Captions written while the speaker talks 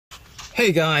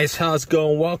Hey guys, how's it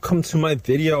going? Welcome to my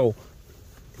video.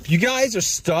 If you guys are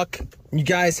stuck, you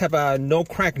guys have a no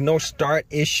crank, no start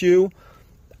issue,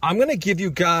 I'm gonna give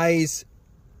you guys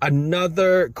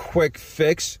another quick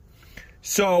fix.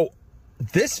 So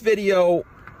this video,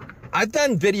 I've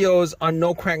done videos on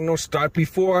no crank, no start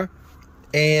before,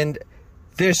 and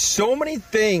there's so many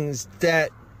things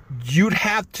that you'd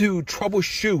have to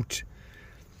troubleshoot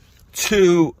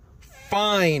to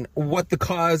find what the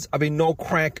cause of a no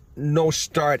crank, no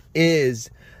start is,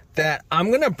 that I'm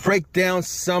going to break down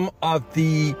some of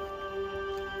the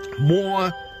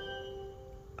more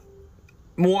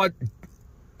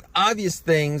obvious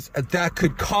things that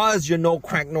could cause your no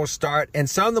crank, no start, and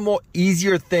some of the more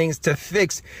easier things to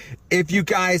fix if you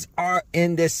guys are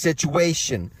in this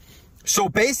situation. So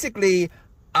basically,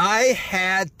 I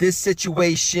had this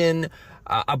situation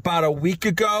about a week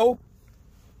ago.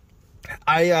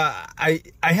 I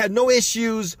had no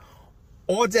issues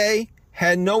all day,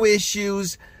 had no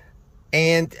issues,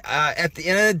 and at the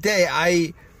end of the day,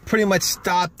 I pretty much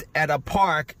stopped at a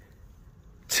park,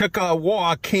 took a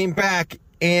walk, came back,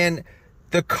 and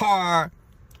the car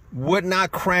would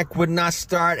not crank, would not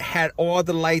start, had all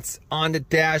the lights on the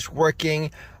dash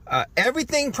working.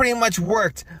 Everything pretty much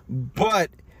worked, but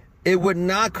it would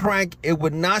not crank, it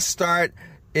would not start.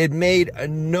 It made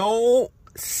no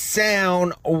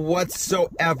sound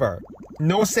whatsoever.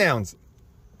 No sounds.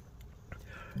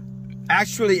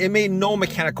 Actually, it made no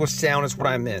mechanical sound is what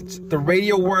I meant. The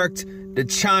radio worked, the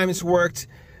chimes worked,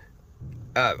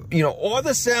 all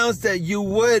the sounds that you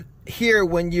would hear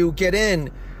when you get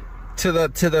in to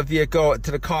the vehicle,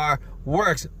 to the car,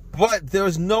 works, but there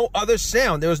was no other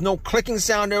sound. There was no clicking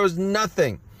sound. There was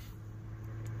nothing.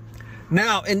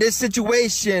 Now, in this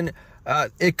situation,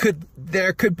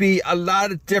 there could be a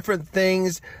lot of different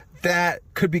things that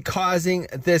could be causing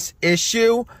this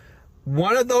issue.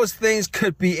 One of those things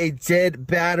could be a dead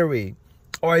battery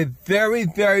or a very,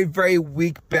 very, very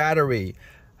weak battery.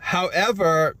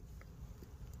 However,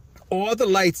 all the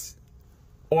lights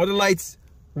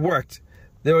worked.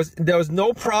 There was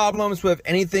no problems with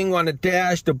anything on the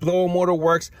dash. The blower motor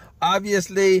works.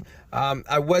 Obviously,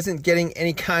 I wasn't getting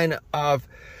any kind of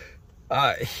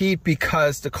heat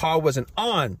because the car wasn't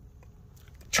on.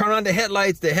 Turn on the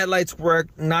headlights work,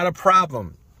 not a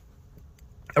problem.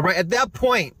 All right, at that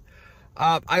point,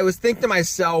 I was thinking to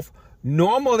myself,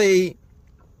 normally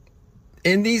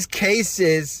in these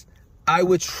cases, I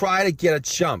would try to get a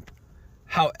jump.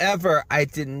 However, I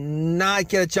did not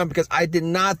get a jump because I did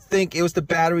not think it was the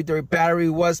battery. The battery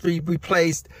was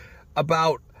replaced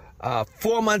about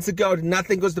 4 months ago. Did not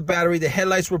think it was the battery. The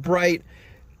headlights were bright.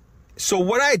 So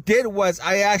what I did was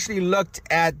I actually looked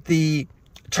at the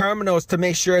terminals to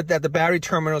make sure that the battery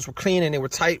terminals were clean and they were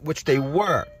tight, which they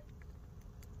were.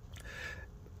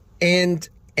 And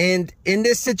in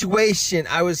this situation,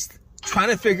 I was trying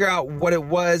to figure out what it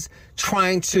was,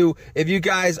 if you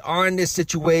guys are in this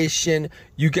situation,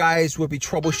 you guys will be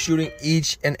troubleshooting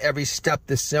each and every step,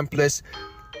 the simplest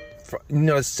at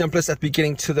the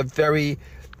beginning to the very,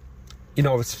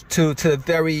 to the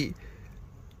very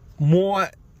more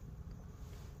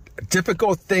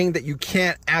difficult thing that you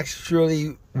can't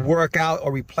actually work out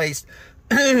or replace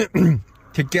to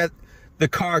get the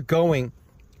car going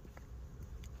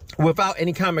without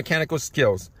any kind of mechanical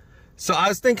skills. So I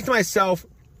was thinking to myself,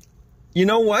 you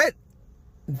know what?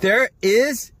 There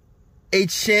is a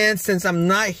chance, since I'm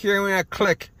not hearing a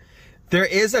click, there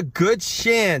is a good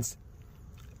chance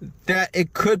that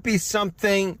it could be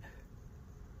something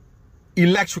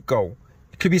electrical.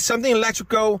 It could be something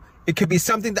electrical. It could be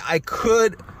something that I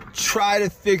could try to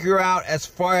figure out as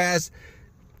far as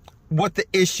what the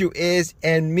issue is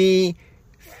and me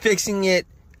fixing it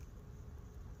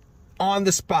on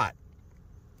the spot.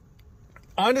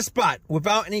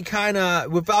 Without any kind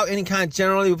of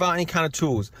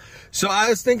tools. So I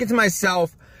was thinking to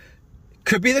myself,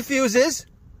 could be the fuses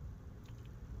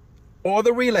or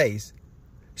the relays.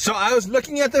 So I was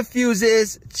looking at the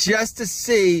fuses just to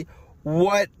see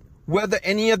whether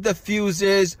any of the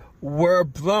fuses were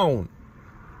blown.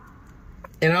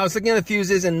 And I was looking at the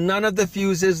fuses, and none of the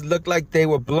fuses looked like they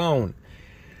were blown.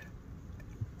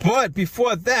 But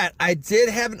before that, I did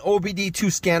have an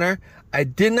OBD2 scanner. I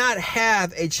did not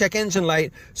have a check engine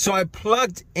light, so I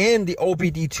plugged in the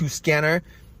OBD2 scanner,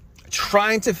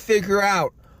 trying to figure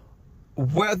out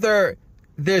whether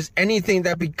there's anything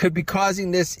that could be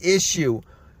causing this issue.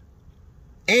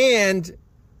 And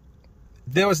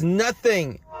there was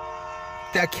nothing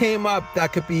that came up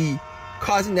that could be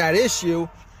causing that issue,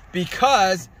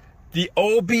 because the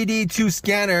OBD2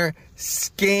 scanner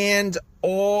scanned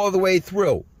all the way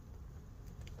through.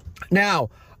 Now,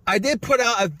 I did put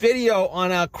out a video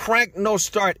on a crank no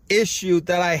start issue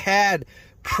that I had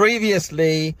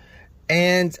previously,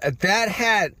 and that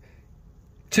had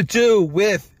to do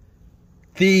with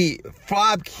the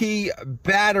fob key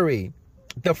battery.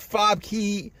 The fob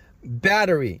key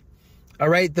battery. All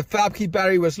right, the fob key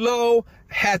battery was low,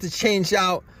 had to change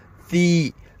out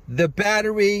the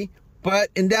battery, but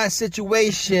in that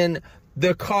situation,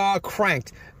 the car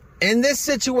cranked. In this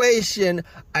situation,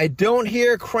 I don't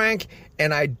hear a crank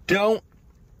and I don't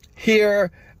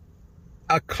hear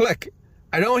a click.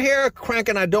 I don't hear a crank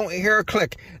and I don't hear a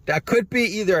click. That could be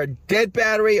either a dead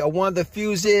battery or one of the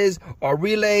fuses or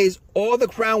relays, or the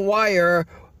ground wire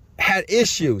had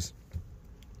issues.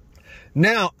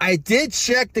 Now, I did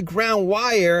check the ground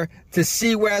wire to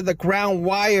see where the ground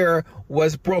wire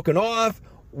was broken off,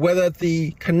 whether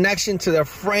the connection to the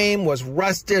frame was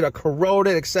rusted or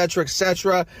corroded, etc.,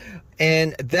 etc.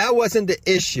 And that wasn't the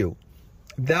issue.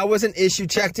 That was an issue.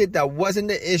 Checked it. That wasn't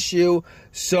the issue.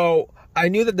 So I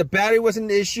knew that the battery wasn't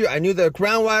the issue. I knew the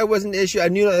ground wire wasn't the issue. I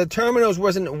knew that the terminals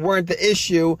weren't the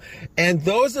issue. And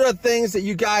those are the things that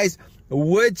you guys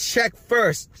would check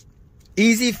first.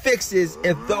 Easy fixes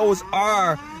if those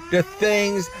are the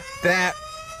things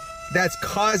that's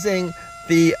causing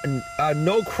the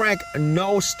no crank,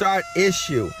 no start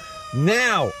issue.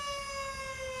 Now,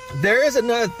 there is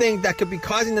another thing that could be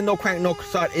causing the no crank, no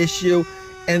start issue,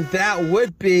 and that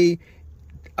would be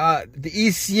the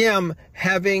ECM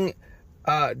having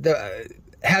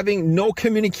no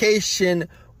communication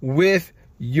with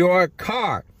your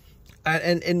car.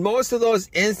 And in most of those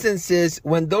instances,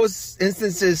 when those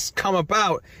instances come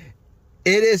about,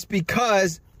 it is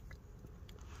because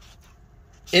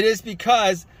the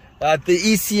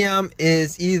ECM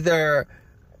is either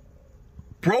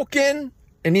broken,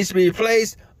 it needs to be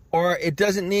replaced, or it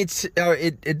doesn't need to, or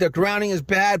the grounding is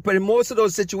bad. But in most of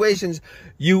those situations,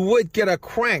 you would get a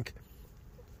crank.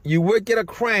 You would get a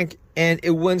crank and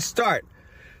it wouldn't start.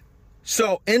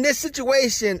 So in this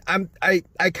situation, I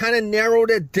kind of narrowed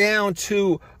it down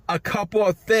to a couple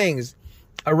of things.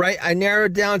 All right, I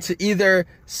narrowed down to either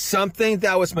something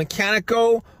that was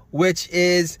mechanical, which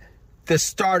is the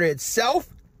starter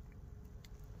itself,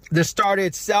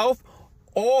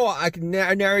 or I can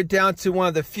narrow it down to one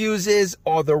of the fuses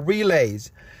or the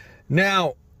relays.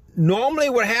 Now, normally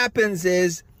what happens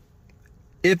is,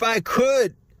 if I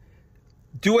could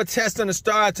do a test on the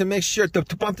starter to make sure, to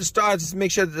bump the starter to make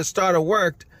sure that the starter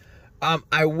worked,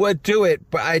 I would do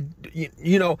it. But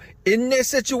you know, in this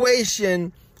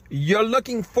situation, you're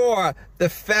looking for the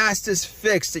fastest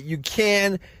fix that you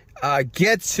can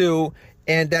get to,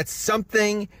 and that's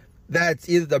something that's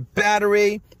either the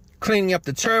battery, cleaning up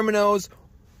the terminals,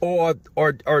 or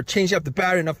changing up the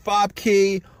battery in the fob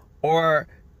key, or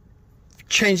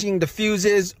changing the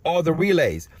fuses or the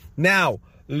relays. Now,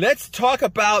 let's talk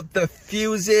about the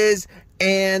fuses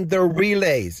and the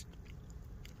relays.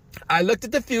 I looked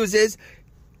at the fuses.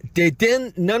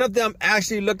 None of them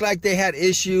actually looked like they had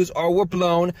issues or were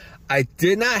blown. I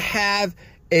did not have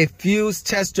a fuse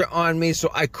tester on me,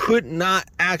 so I could not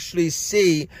actually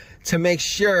see to make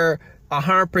sure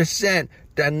 100%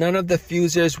 that none of the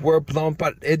fuses were blown,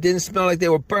 but it didn't smell like they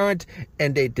were burnt,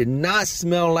 and they did not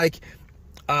smell like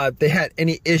they had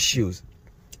any issues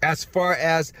as far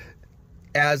as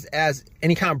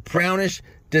any kind of brownish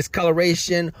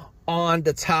discoloration on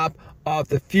the top of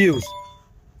the fuse.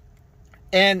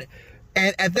 And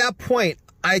at that point,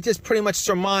 I just pretty much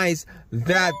surmised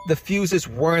that the fuses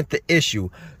weren't the issue.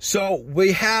 So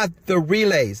we have the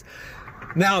relays.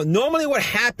 Now, normally what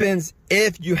happens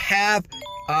if you have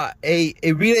a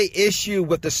relay issue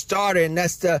with the starter, and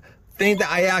that's the thing that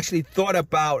I actually thought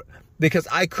about, because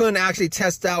I couldn't actually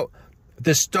test out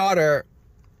the starter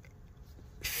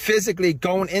physically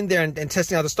going in there and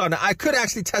testing out the starter. Now, I could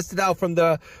actually test it out from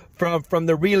the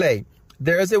relay.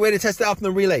 There is a way to test it out from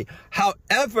the relay.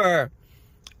 However,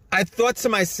 I thought to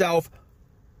myself,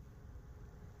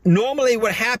 normally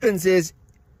what happens is,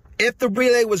 if the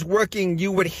relay was working,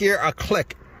 you would hear a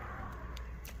click.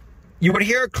 You would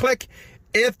hear a click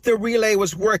if the relay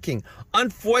was working.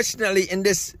 Unfortunately, in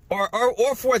this,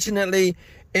 or fortunately,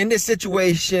 in this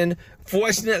situation,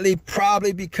 fortunately,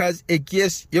 probably because it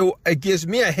gives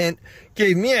me a hint,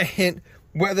 gave me a hint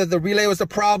whether the relay was the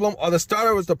problem or the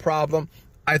starter was the problem.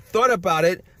 I thought about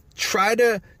it, try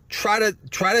to turn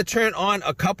it on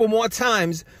a couple more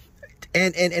times,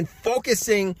 and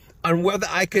focusing on whether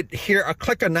I could hear a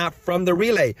click or not from the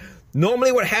relay.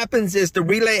 Normally what happens is the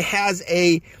relay has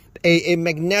a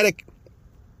magnetic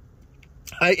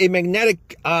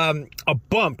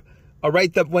bump All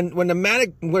right, when the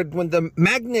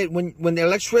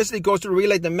electricity goes to the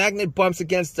relay, the magnet bumps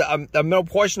against the middle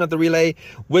portion of the relay,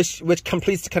 which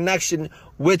completes the connection,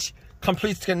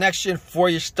 for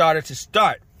your starter to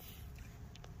start.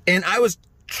 And I was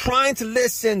trying to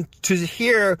listen to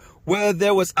hear whether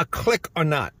there was a click or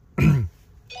not.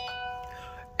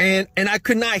 and I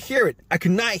could not hear it. I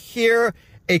could not hear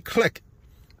a click.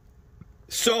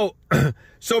 So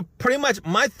pretty much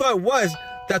my thought was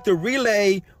that the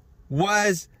relay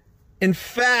was in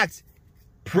fact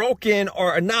broken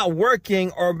or not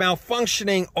working or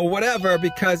malfunctioning or whatever,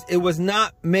 because it was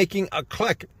not making a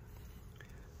click.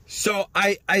 So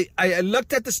I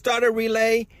looked at the starter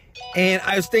relay and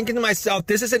I was thinking to myself,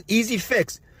 this is an easy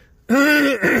fix.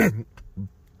 If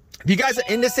you guys are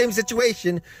in the same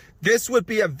situation, this would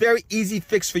be a very easy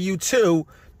fix for you too,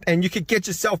 and you could get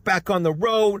yourself back on the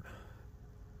road.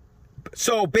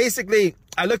 So basically,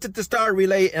 I looked at the starter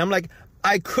relay and I'm like,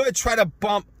 I could try to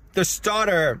bump the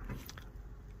starter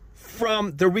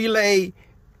from the relay,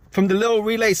 from the little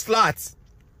relay slots.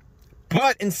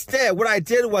 But instead, what I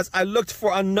did was I looked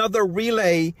for another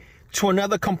relay to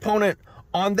another component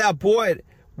on that board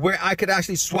where I could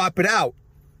actually swap it out.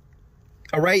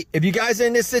 All right. If you guys are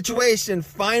in this situation,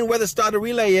 find where the starter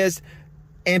relay is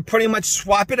and pretty much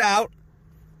swap it out.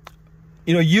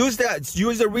 You know, use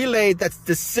the relay that's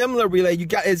the similar relay.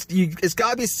 It's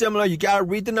got to be similar. You got to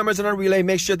read the numbers on a relay.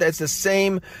 Make sure that it's the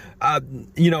same.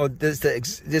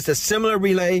 There's a similar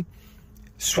relay.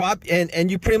 Swap and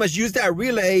you pretty much use that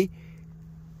relay.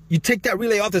 You take that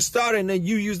relay off the starter and then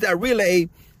you use that relay,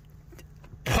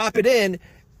 pop it in,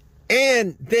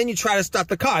 and then you try to start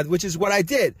the car, which is what I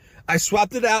did. I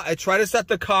swapped it out. I tried to start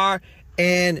the car,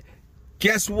 and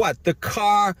guess what? The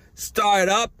car started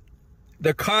up.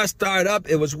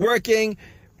 It was working.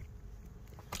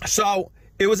 So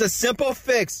it was a simple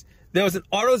fix. There was an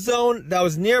AutoZone that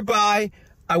was nearby.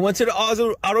 I went to the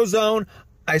AutoZone.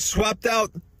 I swapped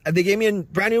out. They gave me a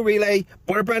brand new relay,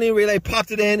 bought a brand new relay,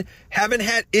 popped it in. Haven't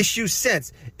had issues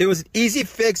since. It was an easy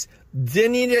fix.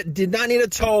 Did not need a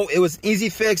tow. It was an easy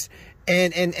fix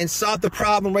and solved the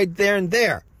problem right there and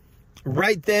there.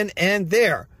 Right then and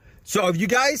there. So if you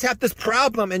guys have this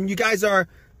problem and you guys are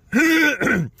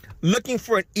looking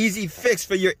for an easy fix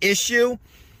for your issue,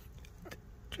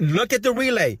 look at the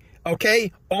relay,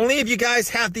 okay? Only if you guys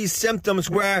have these symptoms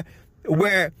where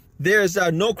there's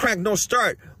no crank, no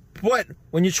start, but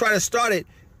when you try to start it,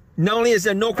 not only is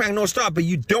there no crank, no start, but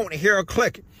you don't hear a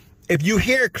click. If you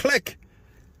hear a click,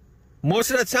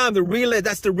 most of the time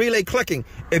that's the relay clicking.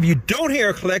 If you don't hear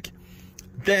a click,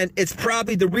 then it's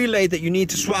probably the relay that you need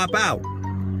to swap out.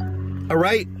 All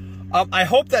right? I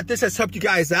hope that this has helped you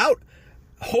guys out.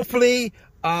 Hopefully,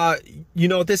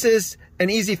 this is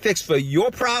an easy fix for your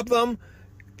problem.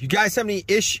 If you guys have any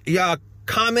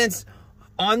comments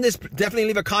on this, definitely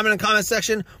leave a comment in the comment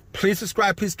section. Please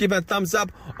subscribe. Please give it a thumbs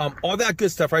up. All that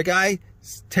good stuff, right, guys?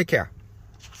 Take care.